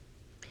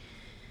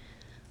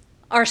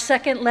Our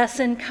second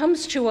lesson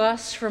comes to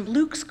us from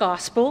Luke's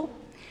Gospel.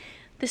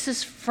 This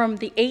is from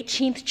the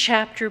 18th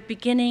chapter,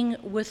 beginning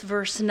with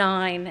verse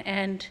 9,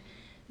 and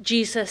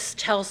Jesus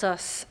tells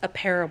us a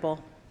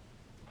parable.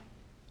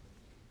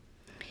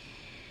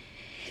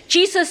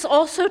 Jesus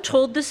also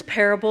told this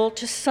parable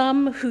to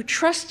some who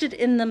trusted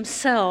in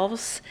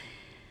themselves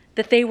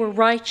that they were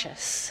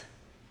righteous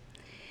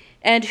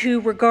and who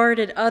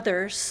regarded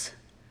others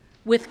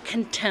with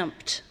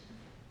contempt.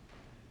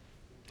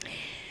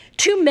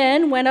 Two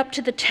men went up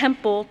to the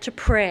temple to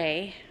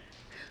pray.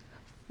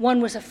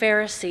 One was a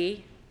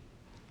Pharisee,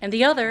 and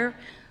the other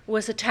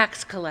was a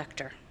tax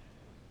collector.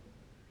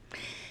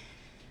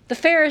 The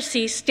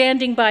Pharisee,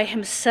 standing by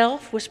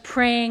himself, was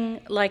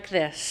praying like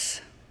this: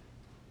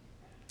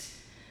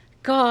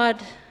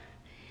 God,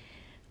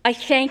 I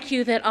thank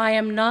you that I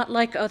am not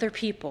like other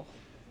people,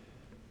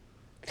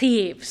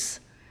 thieves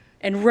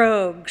and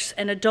rogues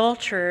and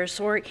adulterers,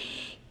 or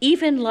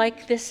even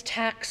like this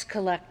tax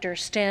collector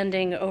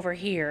standing over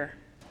here.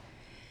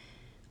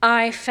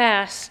 I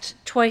fast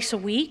twice a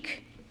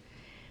week.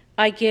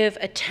 I give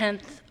a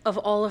tenth of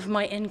all of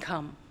my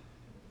income.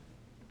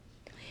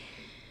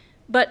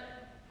 But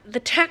the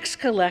tax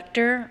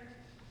collector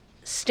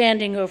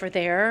standing over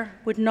there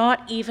would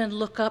not even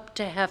look up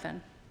to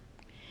heaven,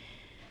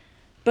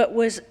 but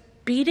was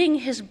beating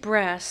his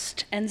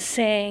breast and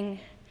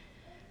saying,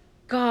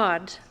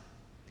 God,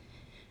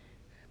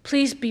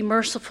 please be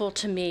merciful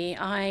to me.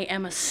 I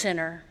am a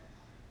sinner.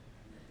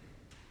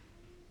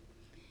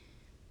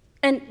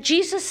 And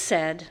Jesus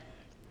said,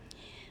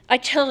 I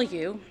tell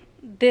you,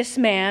 this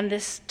man,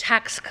 this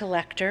tax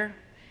collector,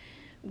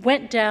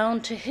 went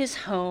down to his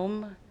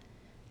home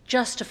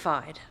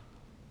justified,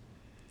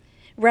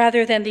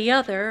 rather than the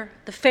other,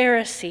 the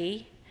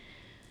Pharisee.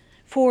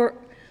 For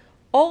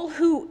all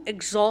who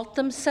exalt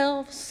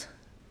themselves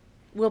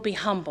will be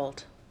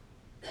humbled,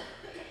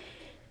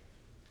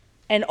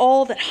 and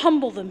all that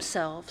humble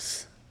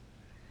themselves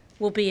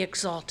will be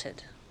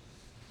exalted.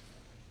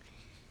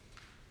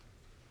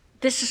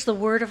 This is the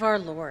word of our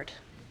Lord.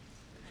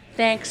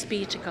 Thanks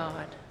be to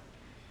God.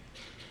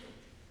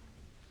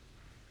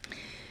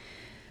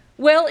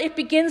 Well, it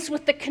begins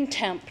with the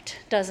contempt,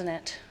 doesn't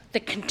it? The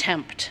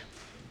contempt.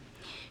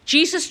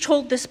 Jesus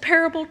told this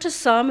parable to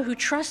some who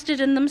trusted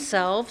in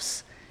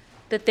themselves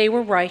that they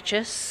were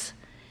righteous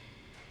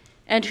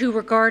and who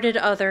regarded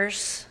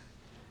others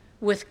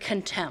with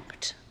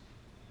contempt.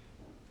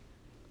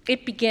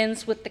 It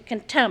begins with the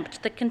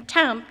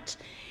contempt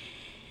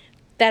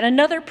that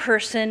another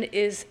person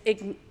is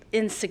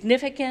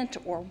insignificant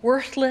or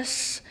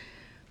worthless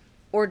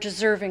or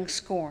deserving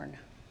scorn.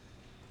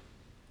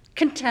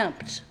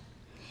 Contempt,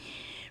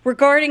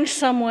 regarding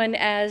someone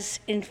as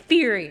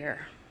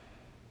inferior,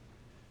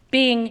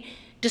 being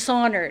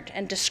dishonored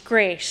and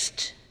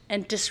disgraced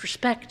and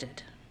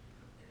disrespected.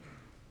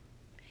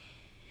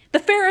 The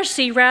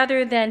Pharisee,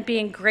 rather than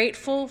being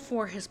grateful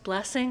for his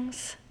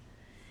blessings,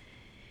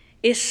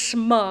 is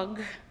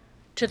smug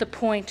to the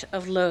point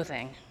of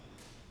loathing.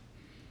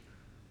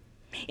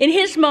 In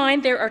his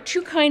mind, there are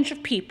two kinds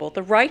of people,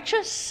 the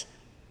righteous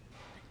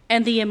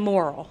and the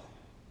immoral,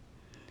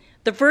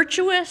 the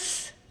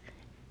virtuous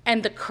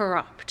and the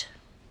corrupt.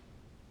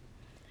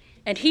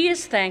 And he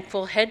is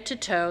thankful head to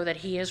toe that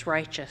he is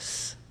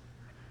righteous.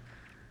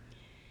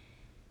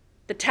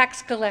 The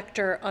tax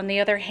collector, on the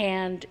other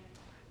hand,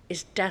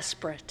 is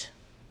desperate.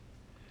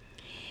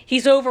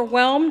 He's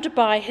overwhelmed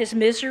by his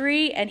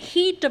misery, and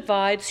he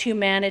divides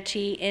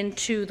humanity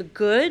into the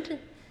good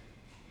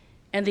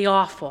and the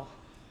awful.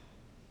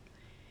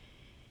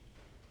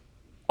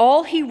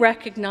 All he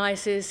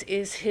recognizes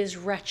is his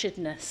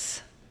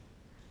wretchedness,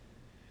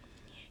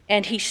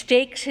 and he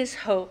stakes his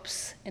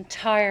hopes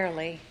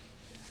entirely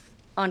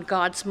on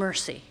God's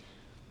mercy.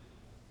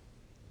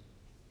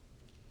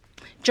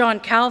 John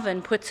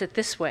Calvin puts it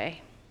this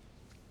way: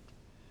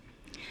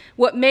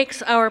 what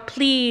makes our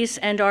pleas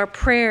and our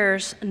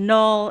prayers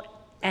null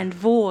and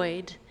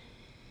void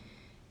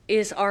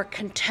is our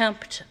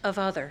contempt of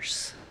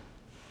others.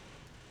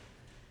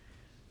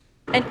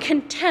 And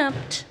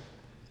contempt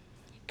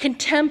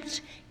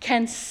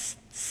can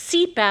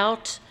seep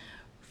out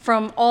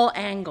from all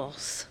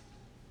angles.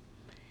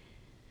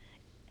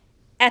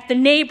 At the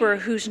neighbor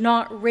who's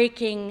not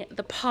raking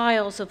the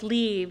piles of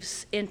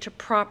leaves into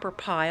proper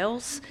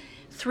piles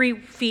 3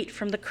 feet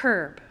from the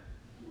curb.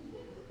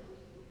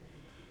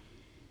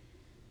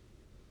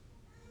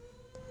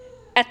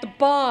 At the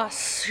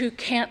boss who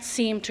can't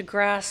seem to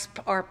grasp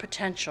our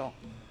potential.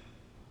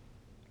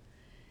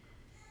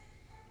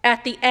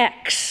 At the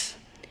ex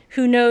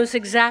who knows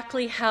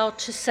exactly how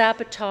to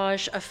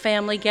sabotage a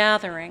family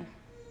gathering.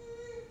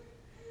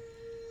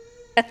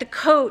 At the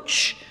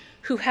coach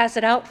who has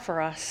it out for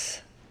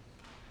us.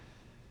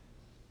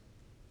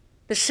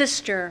 The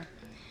sister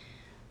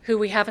who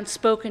we haven't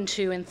spoken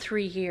to in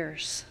 3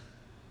 years.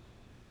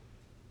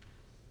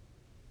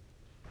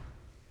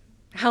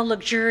 How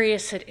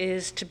luxurious it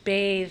is to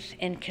bathe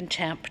in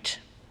contempt,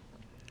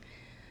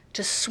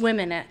 to swim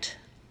in it,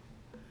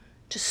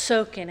 to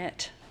soak in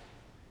it.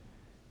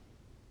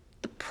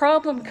 The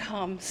problem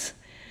comes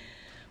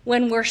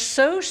when we're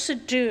so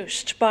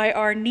seduced by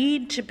our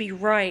need to be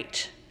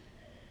right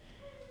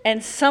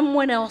and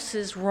someone else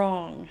is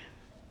wrong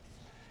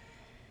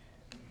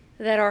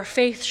that our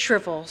faith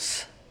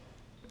shrivels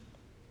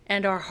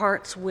and our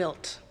hearts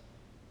wilt.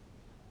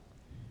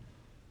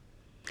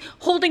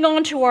 Holding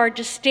on to our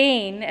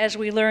disdain, as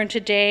we learn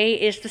today,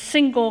 is the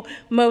single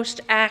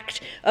most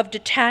act of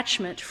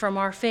detachment from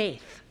our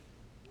faith.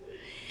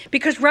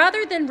 Because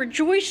rather than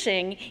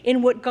rejoicing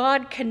in what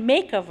God can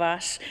make of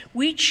us,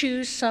 we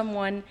choose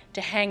someone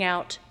to hang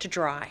out to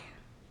dry.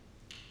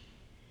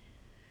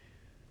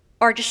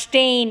 Our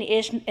disdain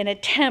is an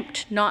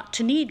attempt not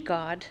to need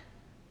God,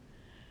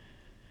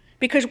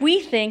 because we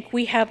think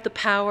we have the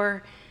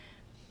power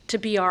to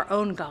be our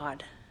own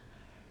God.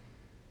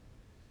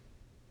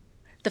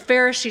 The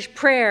Pharisees'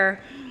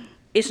 prayer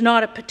is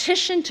not a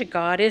petition to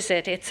God, is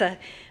it? It's a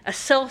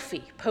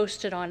selfie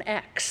posted on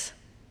X,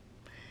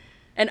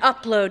 an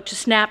upload to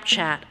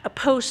Snapchat, a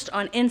post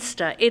on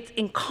Insta. It's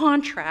in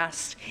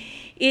contrast.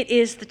 It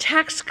is the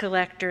tax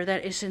collector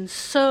that is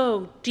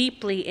so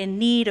deeply in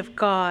need of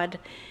God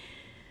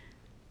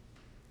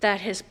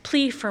that his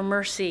plea for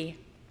mercy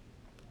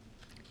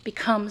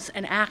becomes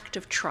an act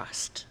of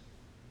trust.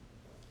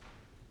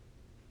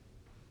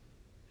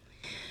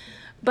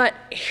 But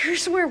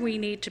here's where we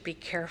need to be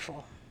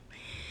careful.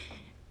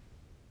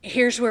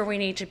 Here's where we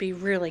need to be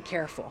really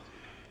careful.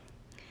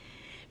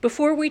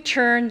 Before we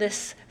turn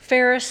this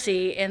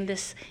Pharisee and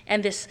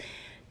this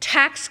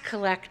tax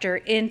collector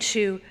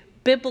into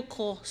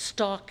biblical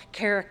stock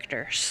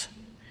characters,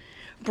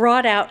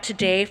 brought out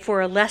today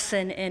for a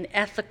lesson in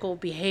ethical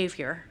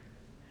behavior.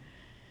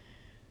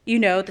 You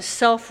know, the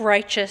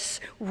self-righteous,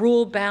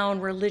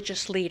 rule-bound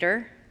religious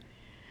leader,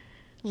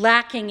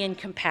 lacking in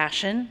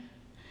compassion,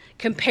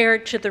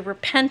 compared to the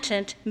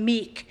repentant,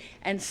 meek,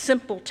 and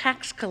simple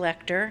tax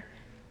collector,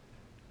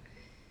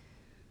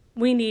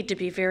 we need to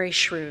be very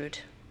shrewd,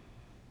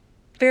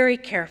 very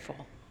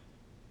careful.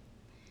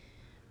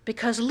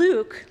 Because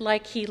Luke,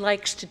 like he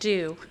likes to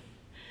do,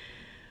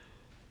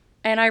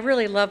 and I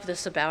really love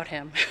this about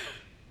him,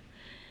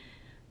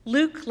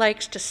 Luke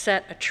likes to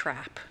set a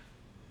trap.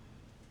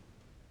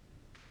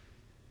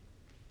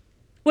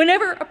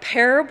 Whenever a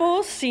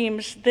parable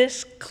seems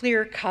this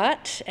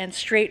clear-cut and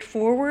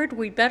straightforward,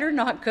 we better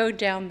not go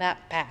down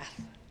that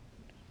path.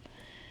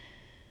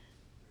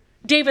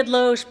 David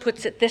Lowes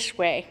puts it this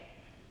way: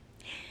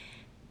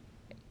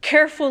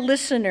 careful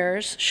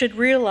listeners should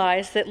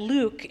realize that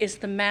Luke is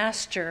the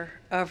master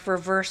of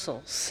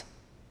reversals.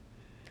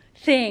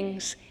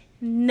 Things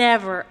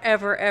never,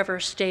 ever,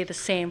 ever stay the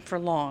same for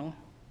long.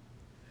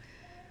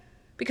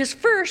 Because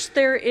first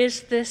there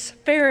is this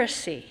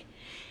Pharisee.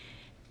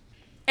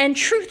 And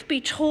truth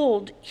be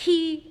told,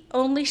 he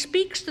only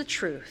speaks the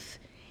truth.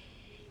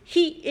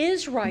 He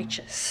is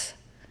righteous.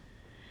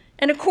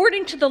 And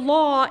according to the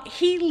law,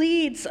 he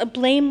leads a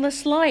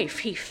blameless life.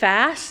 He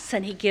fasts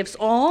and he gives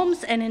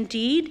alms, and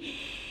indeed,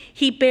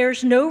 he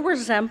bears no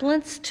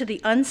resemblance to the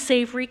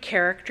unsavory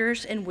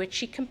characters in which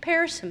he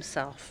compares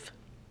himself.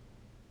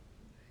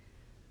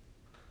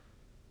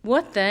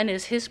 What then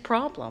is his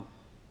problem?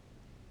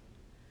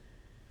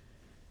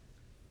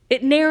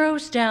 It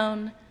narrows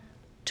down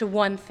to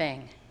one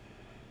thing.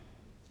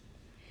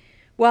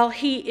 While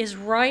he is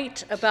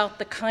right about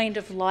the kind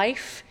of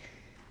life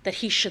that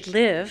he should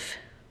live,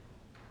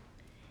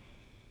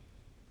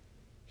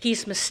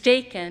 he's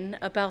mistaken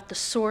about the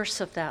source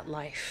of that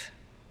life.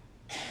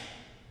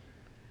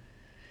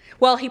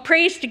 While he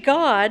prays to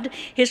God,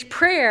 his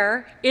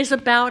prayer is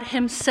about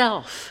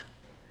himself.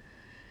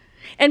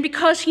 And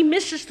because he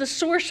misses the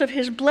source of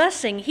his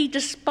blessing, he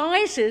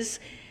despises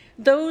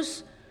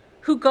those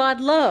who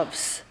God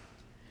loves.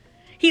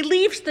 He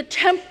leaves the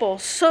temple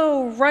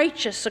so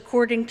righteous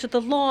according to the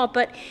law,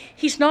 but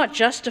he's not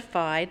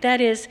justified. That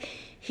is,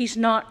 he's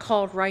not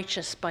called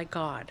righteous by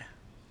God.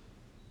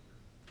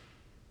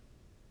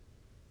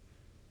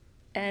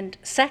 And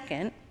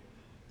second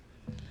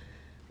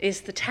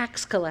is the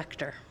tax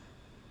collector.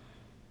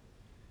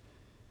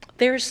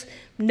 There's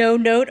no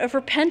note of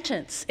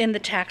repentance in the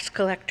tax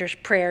collector's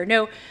prayer,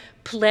 no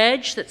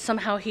pledge that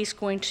somehow he's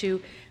going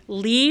to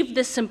leave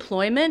this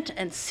employment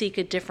and seek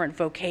a different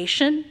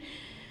vocation,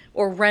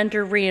 or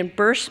render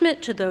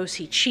reimbursement to those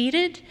he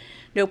cheated,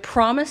 no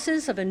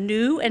promises of a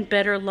new and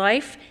better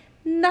life,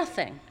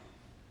 nothing.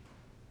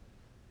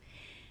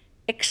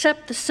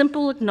 Except the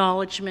simple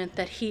acknowledgement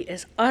that he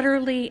is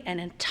utterly and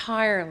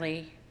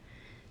entirely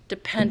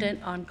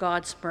dependent on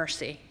God's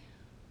mercy.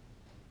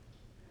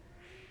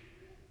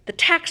 The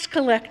tax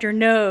collector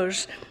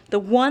knows the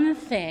one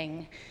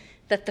thing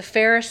that the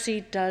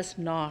Pharisee does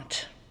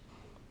not,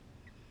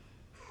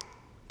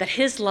 that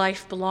his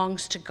life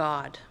belongs to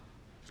God.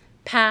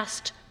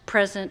 Past,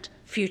 present,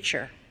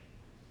 future,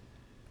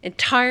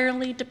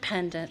 entirely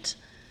dependent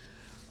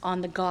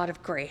on the God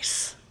of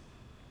grace.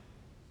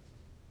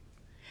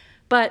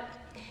 But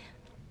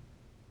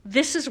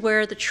this is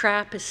where the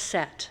trap is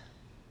set.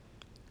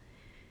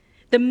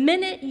 The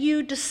minute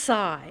you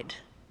decide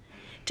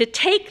to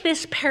take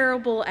this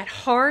parable at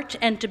heart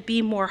and to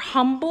be more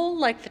humble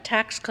like the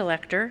tax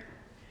collector,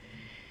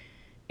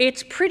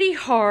 it's pretty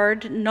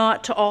hard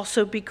not to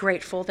also be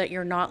grateful that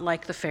you're not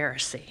like the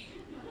Pharisee.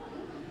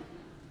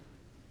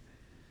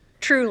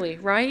 Truly,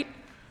 right?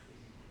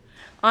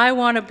 I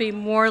want to be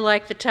more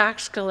like the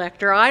tax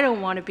collector. I don't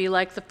want to be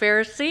like the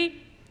Pharisee.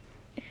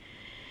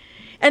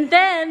 And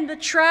then the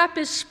trap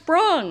is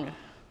sprung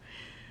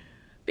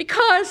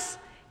because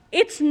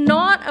it's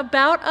not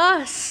about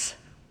us.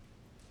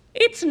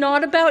 It's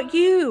not about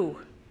you.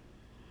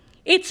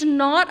 It's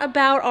not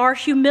about our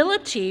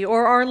humility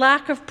or our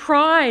lack of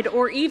pride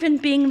or even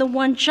being the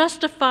one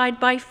justified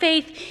by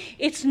faith.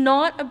 It's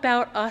not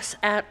about us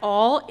at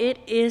all. It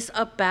is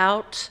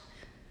about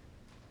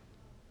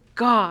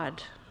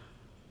God.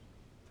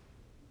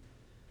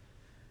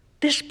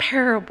 This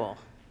parable,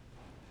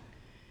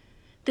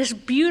 this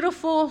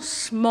beautiful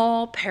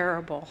small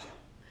parable,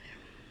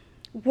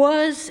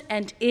 was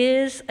and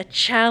is a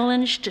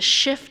challenge to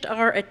shift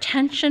our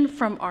attention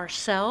from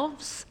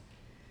ourselves,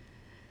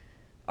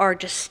 our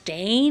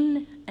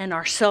disdain and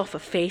our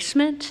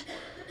self-effacement,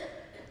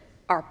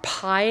 our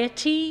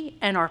piety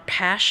and our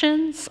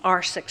passions,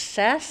 our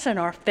success and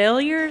our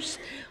failures,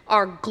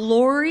 our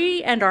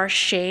glory and our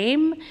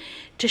shame,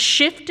 to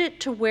shift it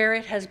to where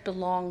it has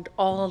belonged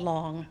all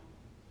along,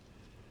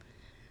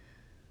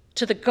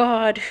 to the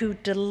God who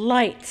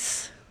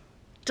delights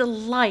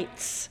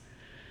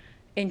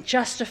in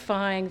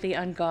justifying the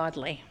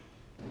ungodly,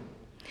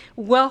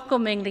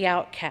 welcoming the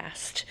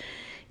outcast,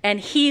 and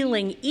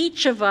healing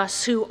each of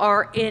us who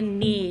are in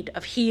need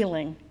of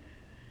healing.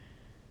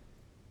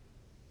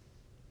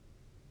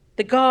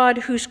 The God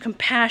whose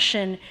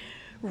compassion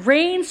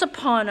rains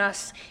upon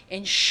us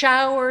in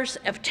showers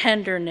of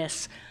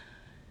tenderness.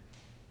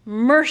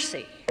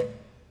 Mercy.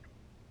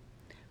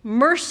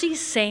 Mercy,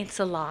 saints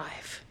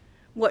alive.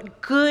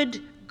 What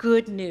good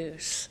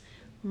news.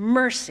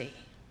 Mercy.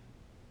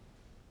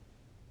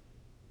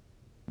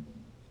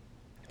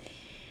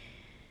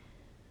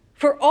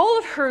 For all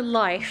of her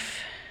life,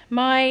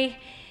 my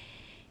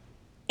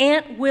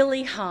Aunt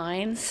Willie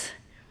Hines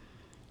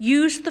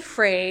used the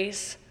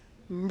phrase,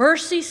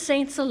 mercy,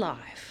 saints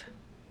alive.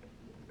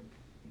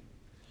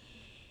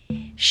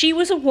 She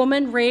was a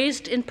woman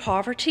raised in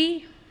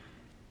poverty.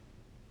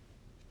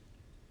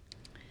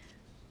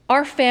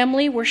 Our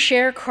family were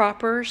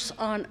sharecroppers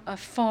on a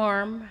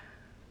farm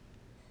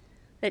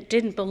that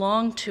didn't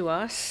belong to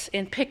us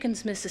in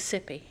Pickens,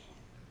 Mississippi.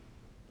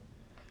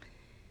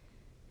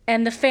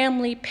 And the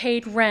family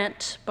paid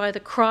rent by the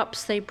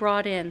crops they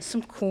brought in,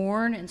 some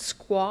corn and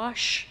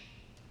squash,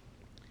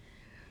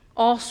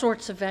 all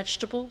sorts of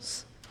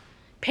vegetables,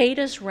 paid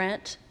us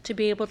rent to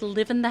be able to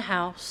live in the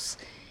house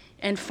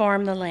and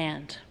farm the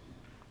land.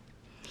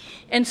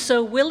 And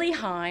so Willie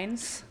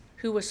Hines,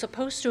 who was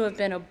supposed to have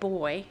been a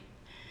boy,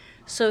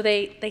 so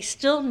they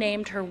still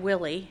named her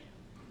Willie.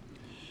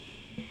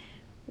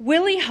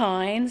 Willie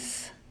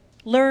Hines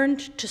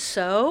learned to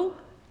sew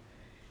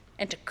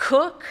and to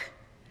cook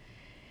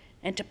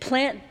and to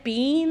plant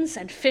beans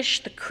and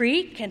fish the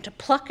creek and to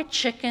pluck a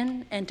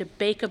chicken and to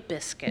bake a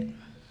biscuit.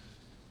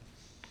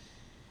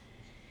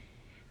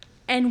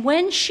 And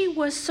when she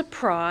was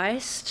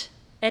surprised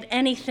at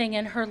anything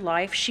in her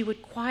life, she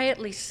would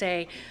quietly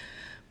say,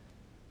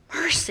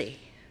 mercy,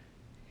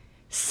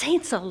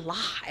 saints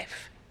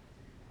alive.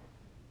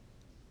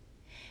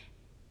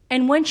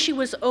 And when she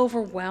was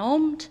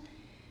overwhelmed,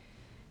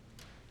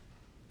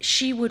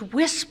 she would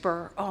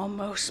whisper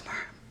almost,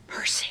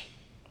 mercy,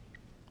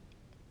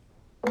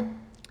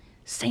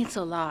 saints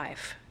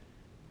alive.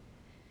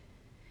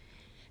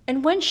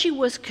 And when she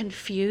was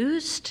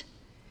confused,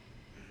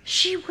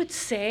 she would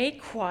say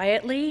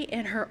quietly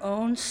in her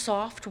own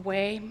soft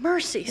way,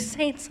 mercy,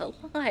 saints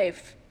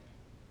alive.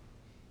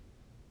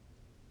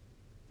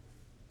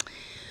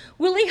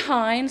 Willie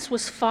Hines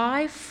was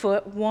 5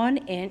 foot 1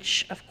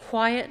 inch of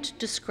quiet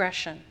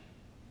discretion.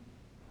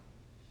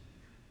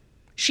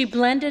 She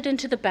blended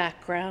into the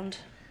background,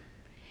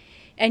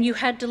 and you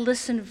had to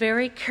listen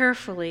very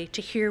carefully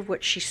to hear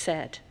what she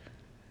said.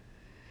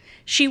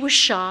 She was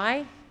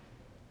shy,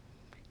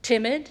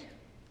 timid,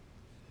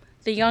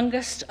 the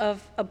youngest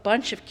of a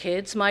bunch of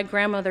kids, my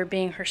grandmother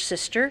being her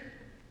sister.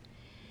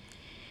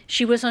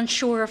 She was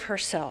unsure of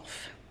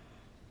herself.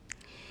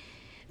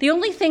 The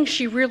only thing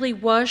she really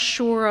was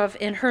sure of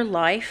in her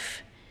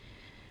life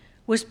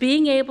was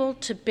being able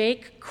to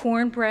bake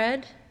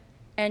cornbread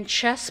and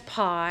chess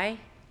pie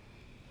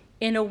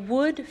in a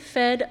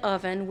wood-fed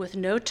oven with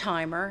no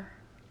timer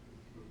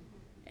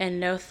and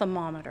no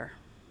thermometer.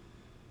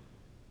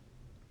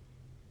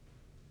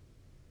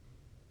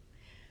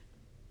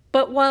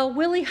 But while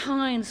Willie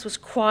Hines was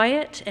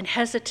quiet and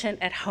hesitant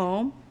at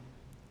home,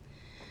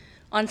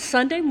 on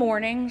Sunday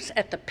mornings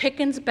at the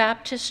Pickens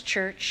Baptist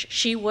Church,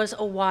 she was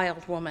a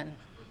wild woman.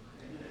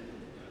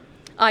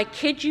 I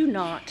kid you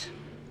not.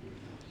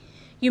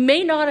 You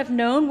may not have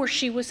known where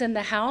she was in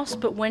the house,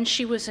 but when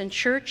she was in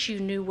church, you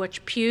knew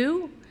which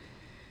pew,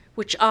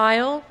 which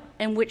aisle,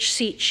 and which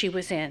seat she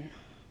was in.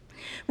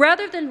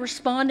 Rather than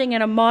responding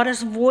in a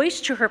modest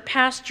voice to her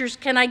pastors,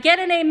 "Can I get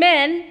an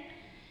amen?"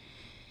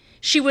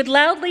 she would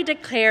loudly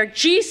declare,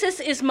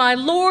 "Jesus is my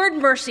Lord,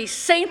 mercy,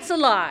 saints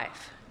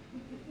alive."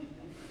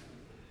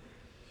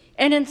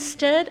 And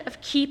instead of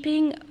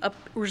keeping a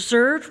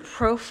reserved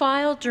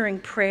profile during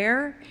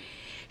prayer,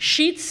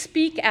 she'd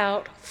speak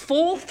out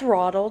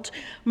full-throttled,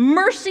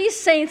 "Mercy,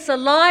 saints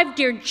alive,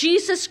 dear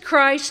Jesus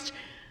Christ,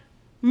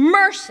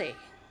 mercy."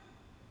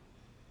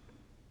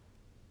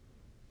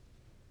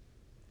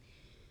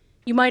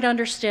 You might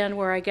understand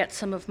where I get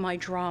some of my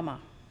drama.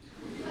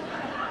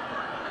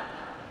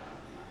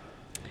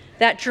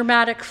 That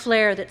dramatic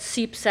flair that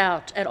seeps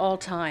out at all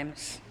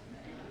times.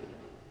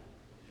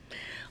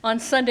 On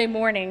Sunday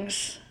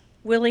mornings,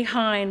 Willie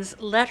Hines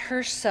let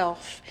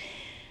herself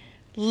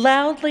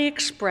loudly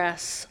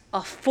express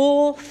a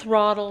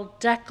full-throttle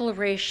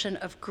declaration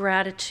of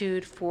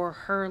gratitude for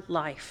her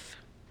life.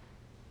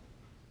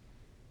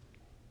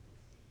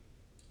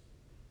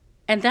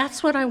 And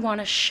that's what I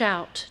want to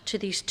shout to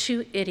these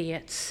two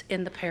idiots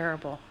in the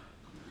parable.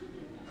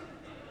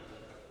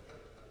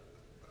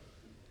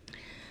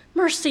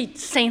 Mercy,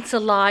 saints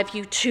alive,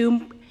 you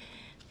two,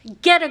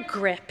 get a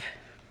grip.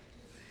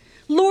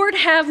 Lord,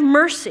 have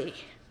mercy.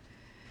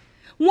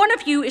 One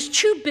of you is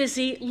too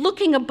busy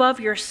looking above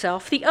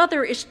yourself. The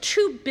other is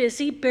too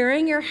busy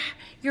burying your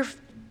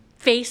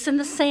face in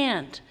the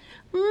sand.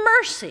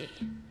 Mercy.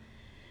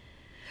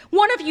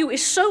 One of you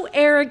is so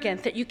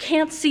arrogant that you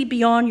can't see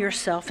beyond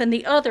yourself, and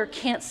the other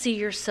can't see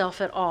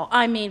yourself at all.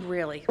 I mean,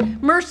 really.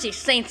 Mercy,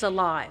 saints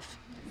alive.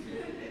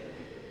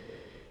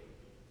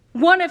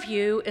 One of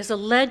you is a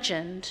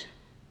legend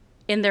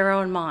in their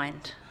own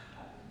mind,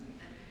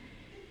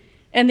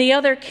 and the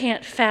other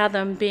can't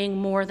fathom being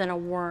more than a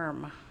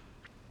worm.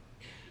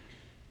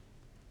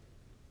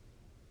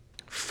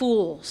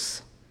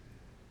 Fools.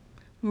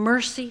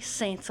 Mercy,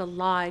 saints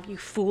alive, you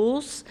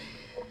fools.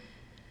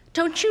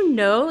 Don't you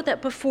know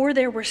that before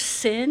there was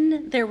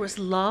sin, there was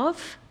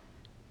love?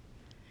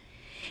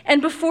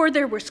 And before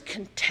there was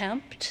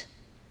contempt,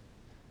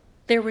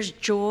 there was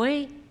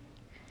joy?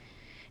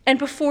 And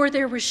before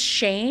there was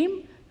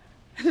shame,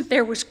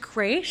 there was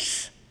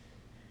grace?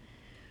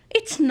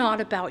 It's not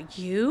about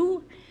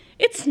you.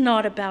 It's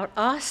not about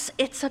us.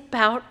 It's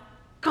about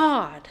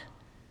God.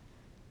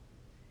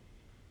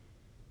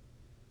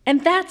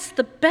 And that's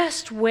the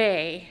best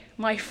way,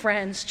 my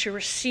friends, to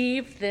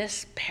receive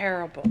this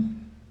parable.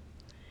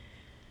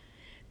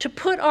 To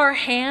put our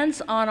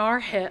hands on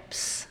our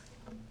hips.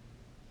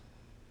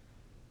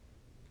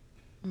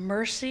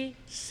 Mercy,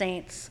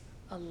 saints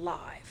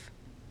alive.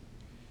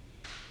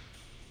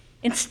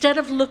 Instead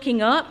of looking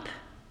up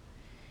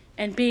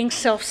and being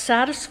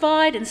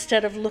self-satisfied,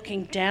 instead of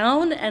looking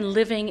down and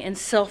living in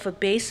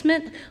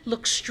self-abasement,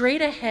 look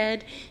straight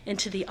ahead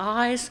into the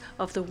eyes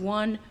of the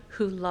one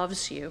who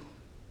loves you.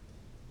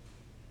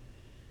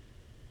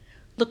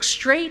 Look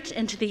straight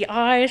into the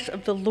eyes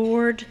of the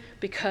Lord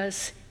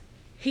because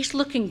he's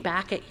looking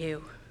back at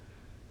you.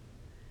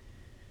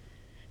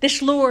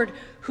 This Lord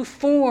who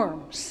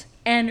forms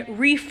and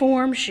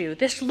reforms you.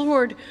 This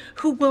Lord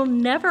who will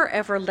never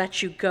ever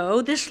let you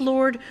go. This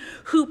Lord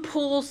who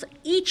pulls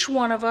each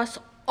one of us,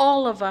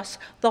 all of us,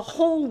 the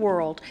whole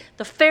world,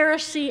 the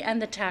Pharisee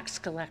and the tax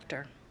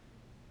collector,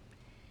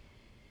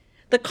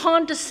 the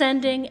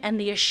condescending and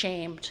the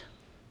ashamed,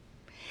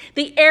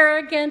 the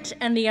arrogant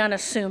and the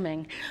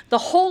unassuming, the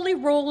holy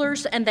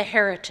rollers and the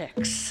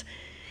heretics.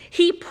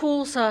 He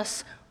pulls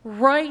us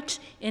right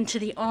into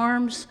the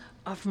arms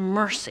of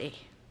mercy.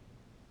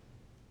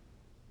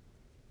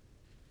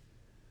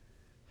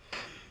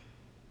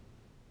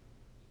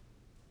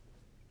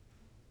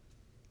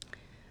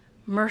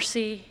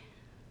 Mercy,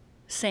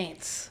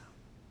 saints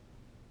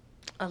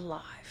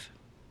alive.